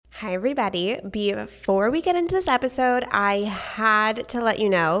Hi, everybody. Before we get into this episode, I had to let you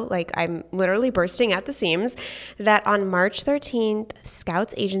know, I'm literally bursting at the seams, that on March 13th,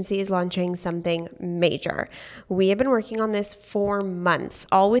 Scouts Agency is launching something major. We have been working on this for months,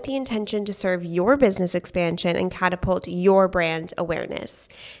 all with the intention to serve your business expansion and catapult your brand awareness.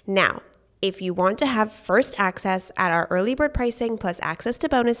 Now, if you want to have first access at our early bird pricing plus access to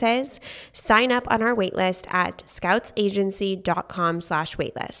bonuses, sign up on our waitlist at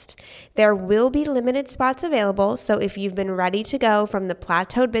scoutsagency.com/waitlist. There will be limited spots available, so if you've been ready to go from the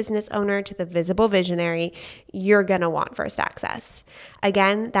plateaued business owner to the visible visionary, you're going to want first access.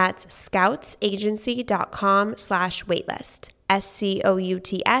 Again, that's scoutsagency.com/waitlist.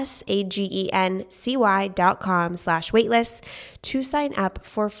 scoutsagency.com/waitlist to sign up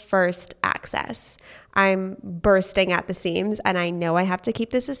for first access. I'm bursting at the seams, and I know I have to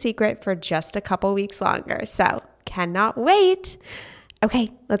keep this a secret for just a couple weeks longer, so cannot wait.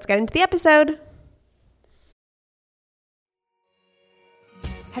 Okay, let's get into the episode.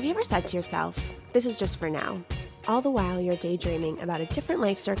 Have you ever said to yourself, this is just for now, all the while you're daydreaming about a different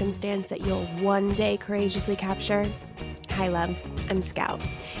life circumstance that you'll one day courageously capture? Hi loves, I'm Scout,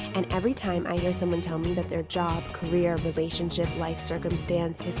 and every time I hear someone tell me that their job, career, relationship, life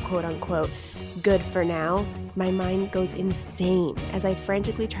circumstance is quote unquote good for now, my mind goes insane as I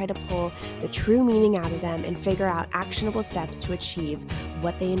frantically try to pull the true meaning out of them and figure out actionable steps to achieve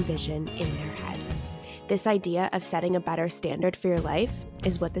what they envision in their head. This idea of setting a better standard for your life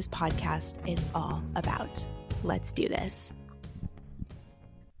is what this podcast is all about. Let's do this.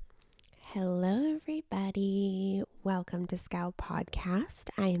 Hello, everybody. Welcome to Scout Podcast.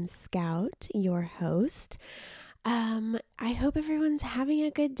 I am Scout, your host. I hope everyone's having a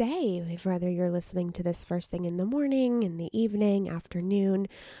good day, whether you're listening to this first thing in the morning, in the evening, afternoon,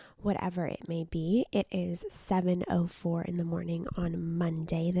 whatever it may be. It is 7:04 in the morning on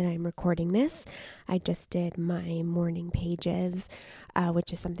Monday that I'm recording this. I just did my morning pages,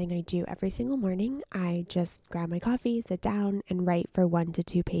 which is something I do every single morning. I just grab my coffee, sit down, and write for 1 to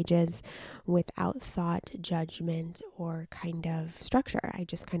 2 pages without thought, judgment, or kind of structure. I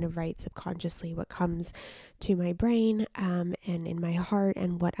just kind of write subconsciously what comes to my brain and in my heart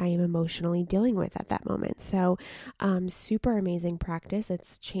and what I am emotionally dealing with at that moment. So super amazing practice.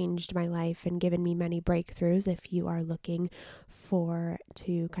 It's changed my life and given me many breakthroughs if you are looking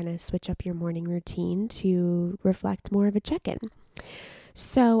to kind of switch up your morning routine to reflect more of a check-in.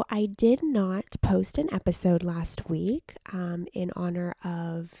 So I did not post an episode last week in honor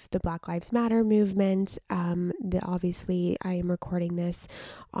of the Black Lives Matter movement. Obviously, I am recording this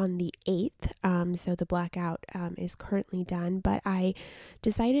on the 8th, so the blackout is currently done. But I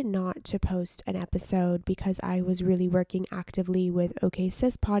decided not to post an episode because I was really working actively with OK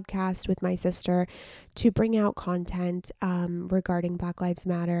Sis podcast with my sister to bring out content regarding Black Lives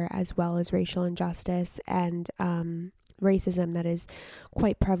Matter as well as racial injustice and racism that is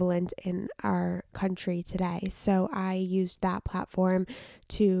quite prevalent in our country today. So I used that platform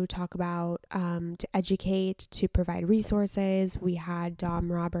to talk about, to educate, to provide resources. We had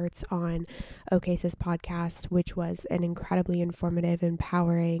Dom Roberts on OK Sis podcast, which was an incredibly informative,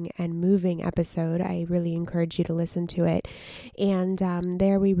 empowering, and moving episode. I really encourage you to listen to it. And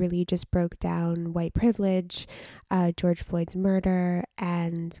there we really just broke down white privilege, George Floyd's murder,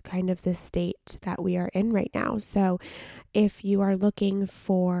 and kind of the state that we are in right now. So if you are looking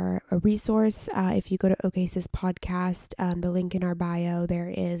for a resource, if you go to OK Sis podcast, the link in our bio, there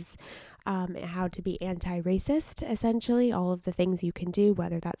is how to be anti-racist, essentially, all of the things you can do,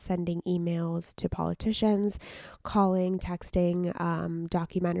 whether that's sending emails to politicians, calling, texting,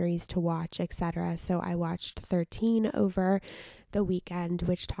 documentaries to watch, etc. So I watched 13 over the weekend,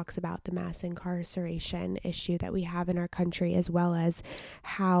 which talks about the mass incarceration issue that we have in our country, as well as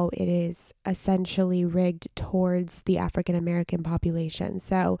how it is essentially rigged towards the African American population.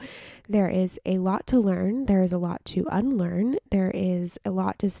 So there is a lot to learn. There is a lot to unlearn. There is a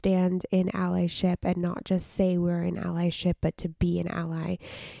lot to stand in allyship and not just say we're in allyship, but to be an ally.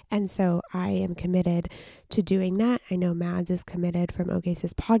 And so I am committed to doing that. I know Mads is committed from OK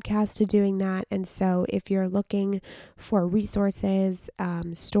Sis podcast to doing that. And so if you're looking for resources,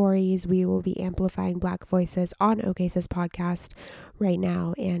 stories, we will be amplifying Black voices on OK Sis podcast right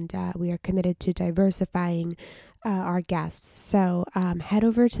now. And we are committed to diversifying our guests. So head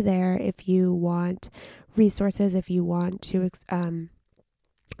over to there if you want resources, if you want to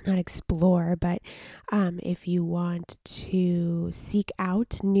not explore, but if you want to seek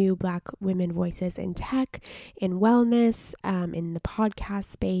out new Black women voices in tech, in wellness, in the podcast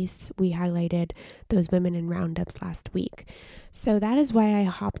space, we highlighted those women in roundups last week. So that is why I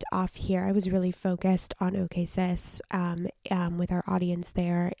hopped off here. I was really focused on OK Sis with our audience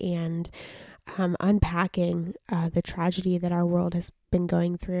there, and unpacking the tragedy that our world has been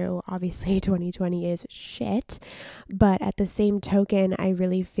going through. Obviously, 2020 is shit, but at the same token, I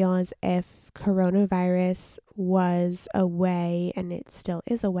really feel as if coronavirus was a way, and it still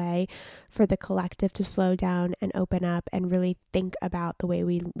is a way, for the collective to slow down and open up and really think about the way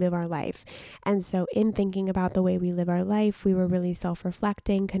we live our life. And so in thinking about the way we live our life, we were really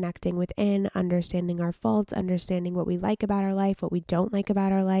self-reflecting, connecting within, understanding our faults, understanding what we like about our life, what we don't like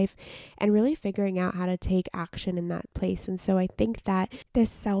about our life, and really figuring out how to take action in that place. And so I think that this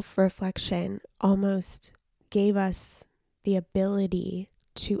self-reflection almost gave us the ability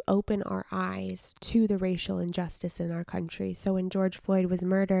to open our eyes to the racial injustice in our country. So when George Floyd was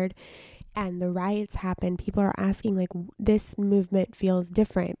murdered and the riots happened, people are asking, like, this movement feels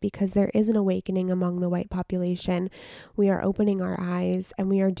different because there is an awakening among the white population. We are opening our eyes and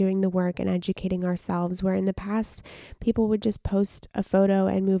we are doing the work and educating ourselves, where in the past people would just post a photo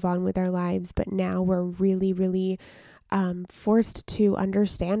and move on with their lives. But now we're really forced to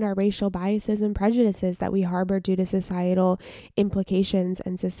understand our racial biases and prejudices that we harbor due to societal implications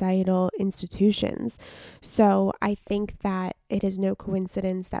and societal institutions. So I think that it is no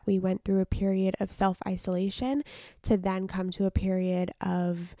coincidence that we went through a period of self-isolation to then come to a period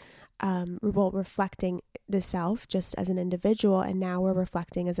of reflecting the self just as an individual, and now we're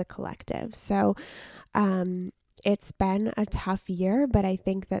reflecting as a collective. So it's been a tough year, but I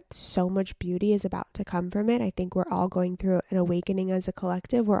think that so much beauty is about to come from it. I think we're all going through an awakening as a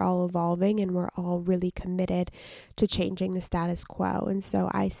collective. We're all evolving and we're all really committed to changing the status quo. And so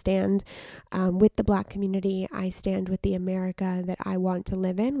I stand with the Black community. I stand with the America that I want to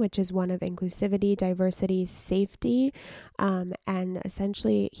live in, which is one of inclusivity, diversity, safety, and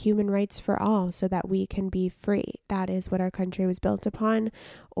essentially human rights for all, so that we can be free. That is what our country was built upon,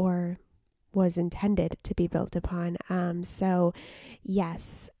 or was intended to be built upon. So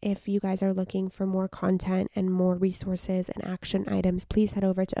yes, if you guys are looking for more content and more resources and action items, please head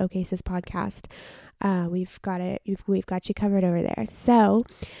over to OK Sis Podcast. We've got you covered over there. So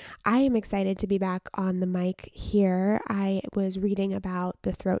I am excited to be back on the mic here. I was reading about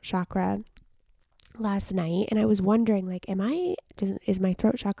the throat chakra last night, and I was wondering, like, is my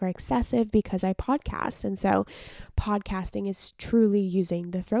throat chakra excessive because I podcast? And so podcasting is truly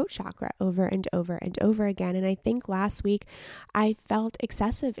using the throat chakra over and over and over again. And I think last week I felt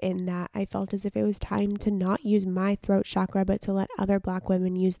excessive in that. I felt as if it was time to not use my throat chakra, but to let other Black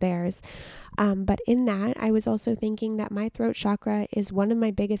women use theirs. But in that, I was also thinking that my throat chakra is one of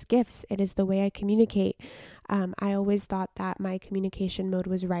my biggest gifts. It is the way I communicate. I always thought that my communication mode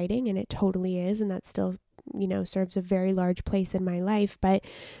was writing, and it totally is, and that still, serves a very large place in my life. But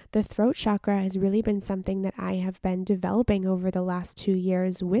the throat chakra has really been something that I have been developing over the last 2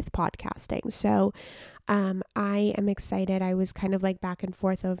 years with podcasting. So I am excited. I was kind of like back and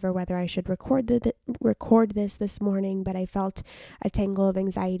forth over whether I should record this morning, but I felt a tangle of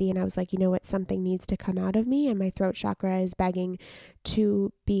anxiety, and I was like, you know what, something needs to come out of me, and my throat chakra is begging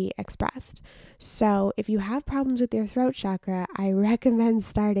to be expressed. So if you have problems with your throat chakra, I recommend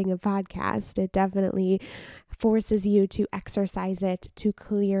starting a podcast. It definitely forces you to exercise it, to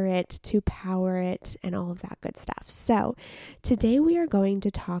clear it, to power it, and all of that good stuff. So today we are going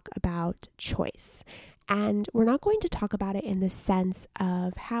to talk about choice. And we're not going to talk about it in the sense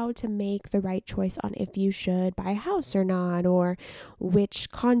of how to make the right choice on if you should buy a house or not, or which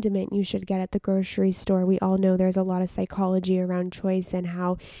condiment you should get at the grocery store. We all know there's a lot of psychology around choice, and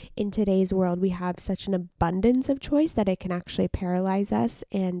how in today's world we have such an abundance of choice that it can actually paralyze us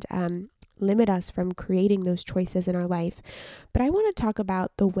and limit us from creating those choices in our life. But I want to talk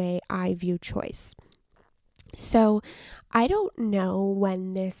about the way I view choice. So I don't know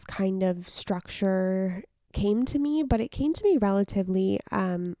when this kind of structure came to me, but it came to me relatively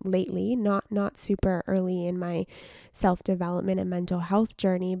lately, not super early in my self-development and mental health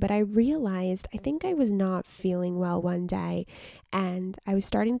journey. But I realized, I think I was not feeling well one day, and I was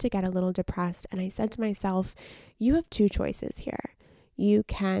starting to get a little depressed. And I said to myself, you have two choices here. You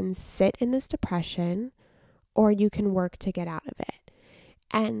can sit in this depression, or you can work to get out of it.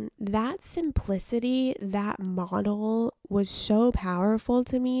 And that simplicity, that model was so powerful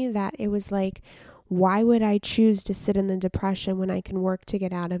to me that it was like, why would I choose to sit in the depression when I can work to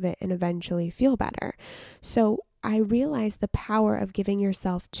get out of it and eventually feel better? So I realized the power of giving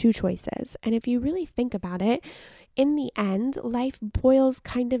yourself two choices. And if you really think about it, in the end, life boils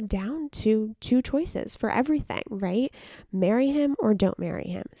kind of down to two choices for everything, right? Marry him or don't marry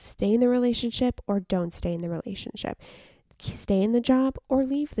him. Stay in the relationship or don't stay in the relationship. Stay in the job or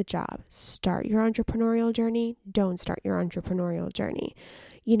leave the job. Start your entrepreneurial journey. Don't start your entrepreneurial journey.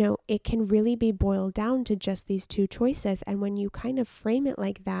 It can really be boiled down to just these two choices. And when you kind of frame it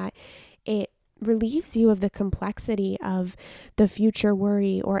like that, it relieves you of the complexity of the future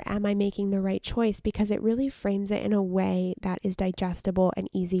worry or am I making the right choice, because it really frames it in a way that is digestible and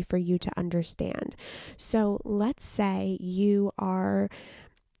easy for you to understand. So let's say you're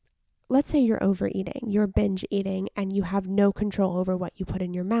overeating, you're binge eating, and you have no control over what you put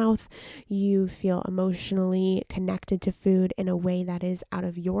in your mouth. You feel emotionally connected to food in a way that is out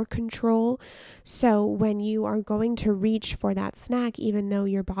of your control. So when you are going to reach for that snack, even though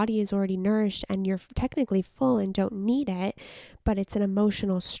your body is already nourished and you're technically full and don't need it, but it's an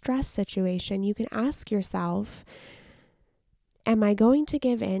emotional stress situation, you can ask yourself, am I going to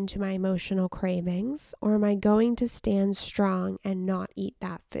give in to my emotional cravings, or am I going to stand strong and not eat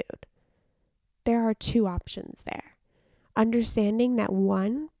that food? There are two options there. Understanding that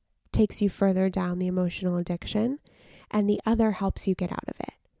one takes you further down the emotional addiction and the other helps you get out of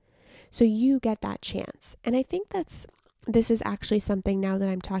it. So you get that chance. And I think this is actually something, now that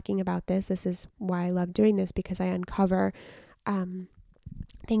I'm talking about this is why I love doing this, because I uncover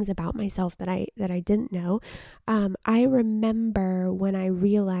things about myself that I didn't know. I remember when I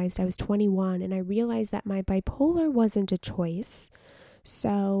realized I was 21 and I realized that my bipolar wasn't a choice.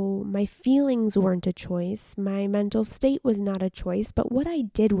 So my feelings weren't a choice. My mental state was not a choice, but what I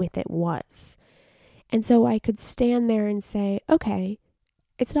did with it was. And so I could stand there and say, okay,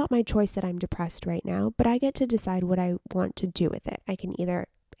 it's not my choice that I'm depressed right now, but I get to decide what I want to do with it. I can either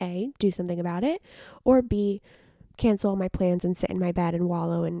A, do something about it, or B, cancel my plans and sit in my bed and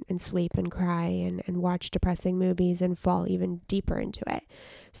wallow and sleep and cry and watch depressing movies and fall even deeper into it.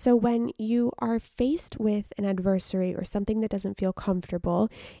 So when you are faced with an adversary or something that doesn't feel comfortable,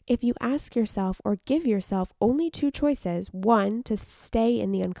 if you ask yourself or give yourself only two choices, one, to stay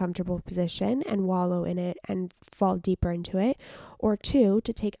in the uncomfortable position and wallow in it and fall deeper into it, or two,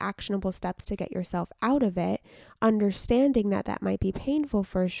 to take actionable steps to get yourself out of it, understanding that that might be painful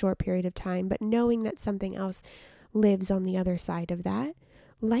for a short period of time, but knowing that something else lives on the other side of that,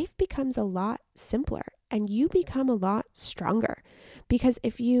 life becomes a lot simpler and you become a lot stronger. Because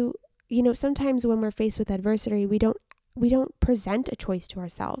if sometimes when we're faced with adversity, we don't present a choice to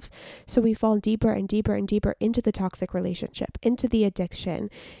ourselves. So we fall deeper and deeper and deeper into the toxic relationship, into the addiction,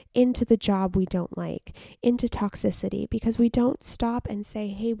 into the job we don't like, into toxicity, because we don't stop and say,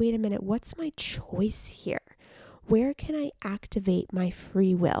 hey, wait a minute, what's my choice here? Where can I activate my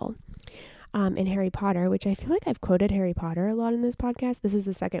free will? In Harry Potter, which I feel like I've quoted Harry Potter a lot in this podcast. This is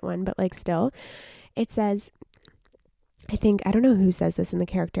the second one, but still, it says, I don't know who says this in the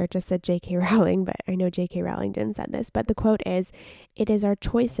character, it just said J.K. Rowling, but I know J.K. Rowling didn't say this, but the quote is, "It is our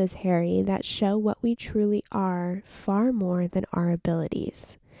choices, Harry, that show what we truly are far more than our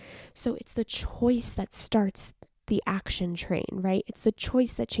abilities." So it's the choice that starts the action train, right? It's the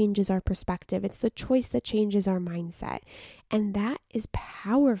choice that changes our perspective. It's the choice that changes our mindset. And that is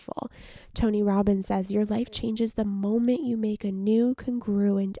powerful. Tony Robbins says, your life changes the moment you make a new,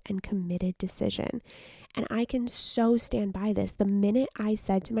 congruent, and committed decision. And I can so stand by this. The minute I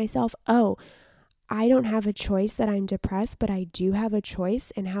said to myself, oh, I don't have a choice that I'm depressed, but I do have a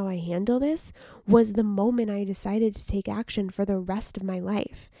choice in how I handle this, was the moment I decided to take action for the rest of my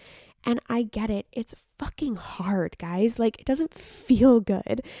life. And I get it. It's fucking hard, guys. It doesn't feel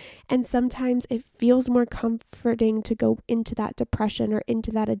good. And sometimes it feels more comforting to go into that depression or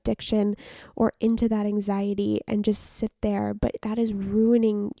into that addiction or into that anxiety and just sit there. But that is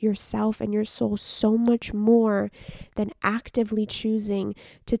ruining yourself and your soul so much more than actively choosing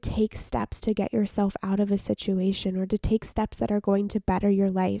to take steps to get yourself out of a situation or to take steps that are going to better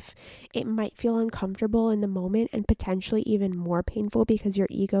your life. It might feel uncomfortable in the moment and potentially even more painful because your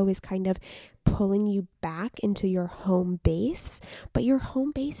ego is kind of pulling you back into your home base, but your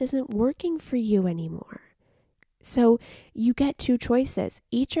home base isn't working for you anymore. So you get two choices.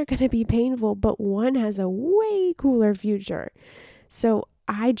 Each are going to be painful, but one has a way cooler future. So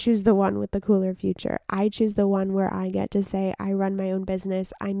I choose the one with the cooler future. I choose the one where I get to say, I run my own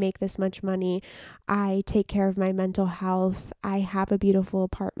business. I make this much money. I take care of my mental health. I have a beautiful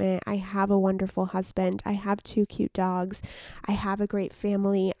apartment. I have a wonderful husband. I have 2 cute dogs. I have a great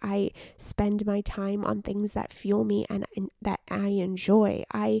family. I spend my time on things that fuel me and that I enjoy.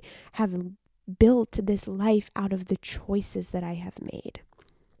 I have built this life out of the choices that I have made.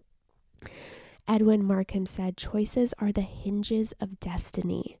 Edwin Markham said, choices are the hinges of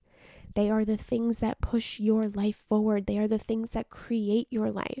destiny. They are the things that push your life forward. They are the things that create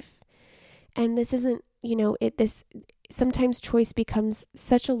your life. And this isn't, sometimes choice becomes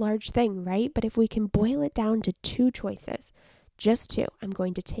such a large thing, right? But if we can boil it down to two choices, just two, I'm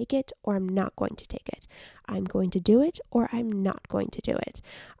going to take it or I'm not going to take it. I'm going to do it or I'm not going to do it.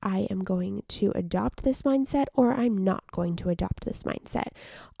 I am going to adopt this mindset or I'm not going to adopt this mindset.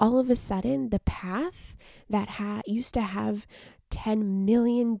 All of a sudden, the path that used to have 10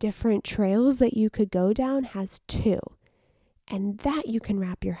 million different trails that you could go down has two. And that you can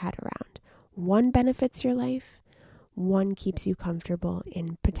wrap your head around. One benefits your life. One keeps you comfortable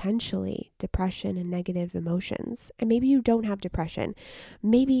in potentially depression and negative emotions. And maybe you don't have depression.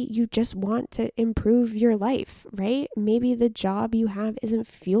 Maybe you just want to improve your life, right? Maybe the job you have isn't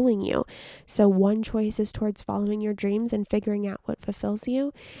fueling you. So one choice is towards following your dreams and figuring out what fulfills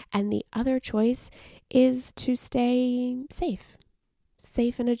you. And the other choice is to stay safe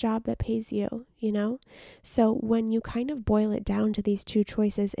in a job that pays you, So when you kind of boil it down to these two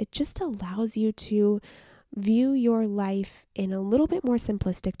choices, it just allows you to view your life in a little bit more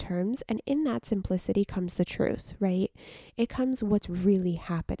simplistic terms. And in that simplicity comes the truth, right? It comes what's really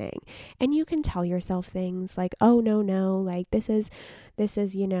happening. And you can tell yourself things like, oh, no, like this is,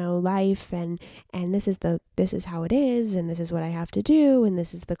 life and this is how it is. And this is what I have to do. And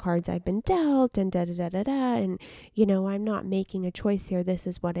this is the cards I've been dealt and and, I'm not making a choice here. This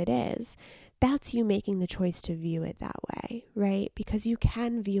is what it is. That's you making the choice to view it that way, right? Because you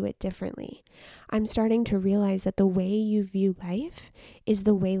can view it differently. I'm starting to realize that the way you view life is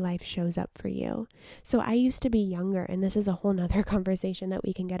the way life shows up for you. So I used to be younger, and this is a whole nother conversation that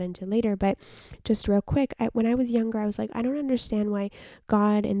we can get into later, but just real quick, when I was younger, I was like, I don't understand why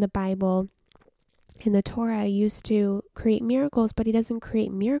God in the Bible, in the Torah, used to create miracles, but he doesn't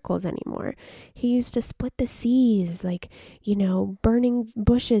create miracles anymore. He used to split the seas, burning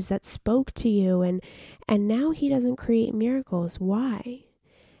bushes that spoke to you. And now he doesn't create miracles. Why?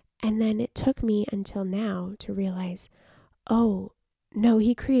 And then it took me until now to realize, oh, no,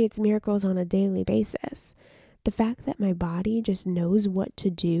 he creates miracles on a daily basis. The fact that my body just knows what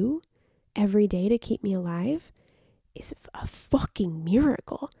to do every day to keep me alive is a fucking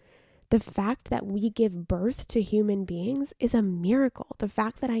miracle. The fact that we give birth to human beings is a miracle. The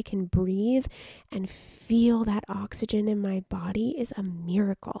fact that I can breathe and feel that oxygen in my body is a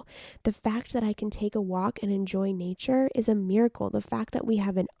miracle. The fact that I can take a walk and enjoy nature is a miracle. The fact that we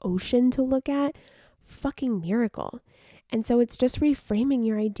have an ocean to look at, fucking miracle. And so it's just reframing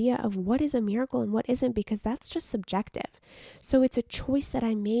your idea of what is a miracle and what isn't, because that's just subjective. So it's a choice that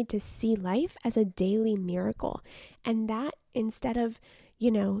I made to see life as a daily miracle. And that, instead of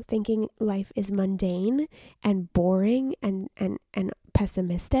thinking life is mundane and boring and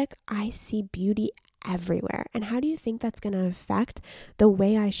pessimistic, I see beauty everywhere. And how do you think that's going to affect the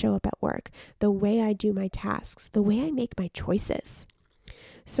way I show up at work, the way I do my tasks, the way I make my choices?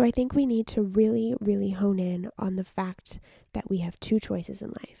 So I think we need to really, really hone in on the fact that we have two choices in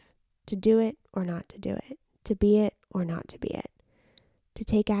life: to do it or not to do it, to be it or not to be it, to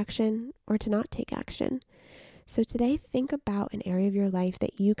take action or to not take action. So today, think about an area of your life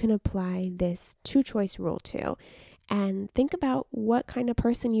that you can apply this two-choice rule to, and think about what kind of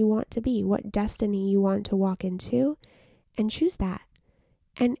person you want to be, what destiny you want to walk into, and choose that.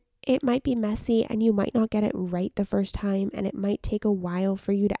 And it might be messy and you might not get it right the first time, and it might take a while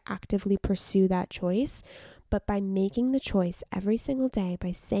for you to actively pursue that choice. But by making the choice every single day,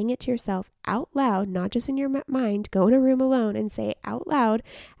 by saying it to yourself out loud, not just in your mind, go in a room alone and say it out loud,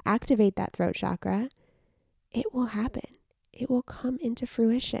 activate that throat chakra, it will happen. It will come into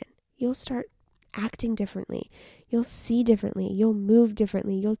fruition. You'll start acting differently. You'll see differently. You'll move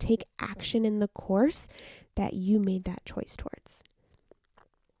differently. You'll take action in the course that you made that choice towards.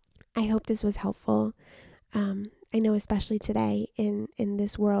 I hope this was helpful. I know especially today in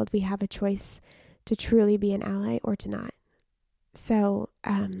this world, we have a choice to truly be an ally or to not. So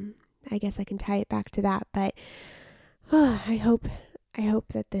I guess I can tie it back to that. But I hope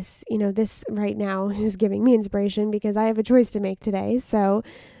that this, this right now is giving me inspiration, because I have a choice to make today. So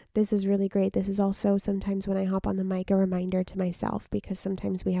this is really great. This is also sometimes when I hop on the mic, a reminder to myself, because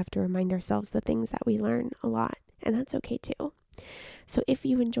sometimes we have to remind ourselves the things that we learn a lot, and that's okay too. So if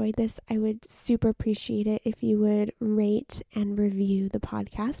you enjoyed this, I would super appreciate it if you would rate and review the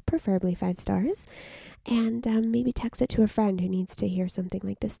podcast, preferably 5 stars, and maybe text it to a friend who needs to hear something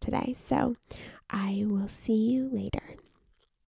like this today. So I will see you later.